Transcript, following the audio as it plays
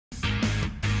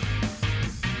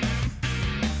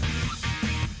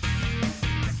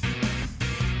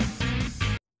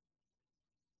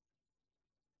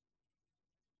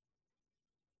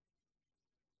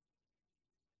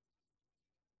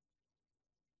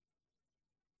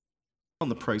on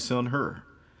the price on her.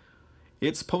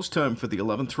 It's post time for the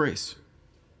 11th race.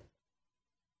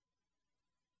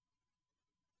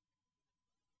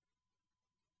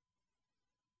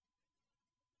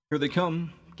 Here they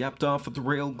come, gapped off at the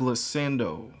rail,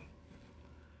 Glissando.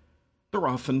 They're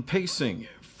off and pacing.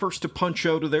 First to punch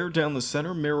out of there down the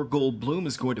center, Marigold Bloom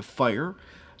is going to fire.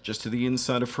 Just to the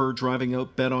inside of her, driving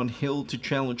out Bet on Hill to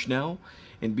challenge now.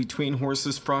 In between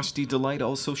horses, Frosty Delight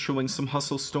also showing some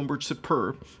hustle. Stonebridge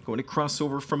Superb going to cross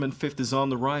over from in fifth is on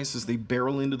the rise as they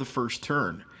barrel into the first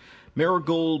turn.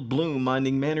 Marigold Bloom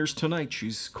minding manners tonight.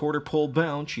 She's quarter pole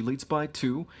bound. She leads by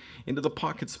 2. Into the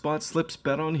pocket spot slips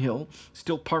Bet on Hill.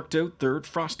 Still parked out third.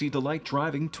 Frosty Delight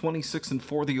driving 26 and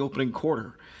 4 the opening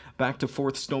quarter. Back to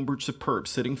fourth, Stonebridge Superb,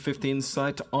 sitting fifth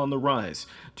inside to On the Rise.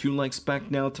 2 lengths back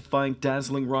now to find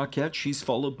Dazzling Rockette. She's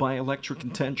followed by Electric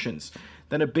Intentions.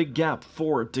 Then a big gap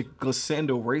forward to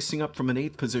Glissando, racing up from an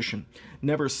 8th position.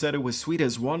 Never Said It Was Sweet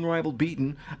has one rival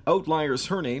beaten. Outlier's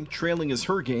her name, trailing is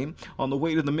her game, on the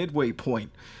way to the midway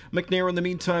point. McNair in the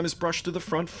meantime is brushed to the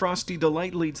front. Frosty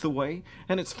Delight leads the way,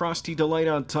 and it's Frosty Delight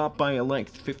on top by a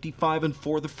length, 55 and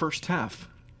 4 the first half.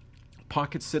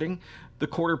 Pocket sitting, the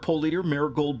quarter pole leader,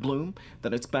 Marigold Bloom.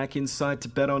 Then it's back inside to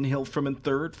Bet on Hill from in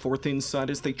third. Fourth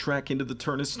inside as they track into the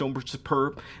turn is Stonebridge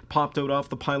Superb. Popped out off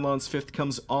the pylons. Fifth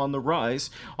comes On the Rise.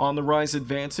 On the Rise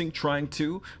advancing, trying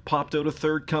to. Popped out of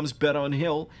third comes Bet on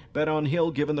Hill. Bet on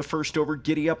Hill given the first over.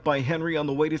 Giddy up by Henry on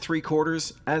the way to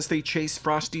 3/4 as they chase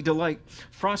Frosty Delight.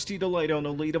 Frosty Delight on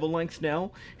a lead of a length now.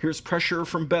 Here's pressure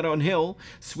from Bet on Hill.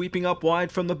 Sweeping up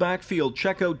wide from the backfield.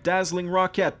 Check out Dazzling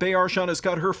Rockette. Bayarjan has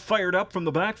got her fired up from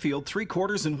the backfield.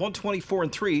 3/4 and 124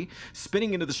 and 3,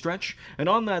 spinning into the stretch, and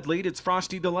on that lead it's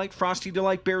Frosty Delight. Frosty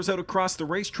Delight bears out across the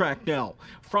racetrack now.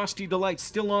 Frosty Delight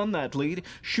still on that lead.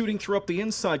 Shooting through up the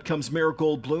inside comes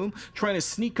Marigold Bloom, trying to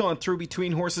sneak on through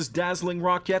between horses. Dazzling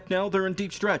Rockette now, they're in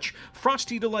deep stretch.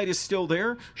 Frosty Delight is still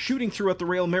there, shooting through at the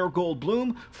rail, Marigold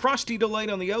Bloom. Frosty Delight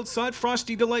on the outside.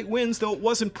 Frosty Delight wins, though it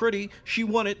wasn't pretty. She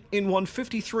won it in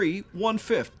 153,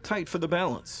 1/5, tight for the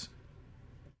balance.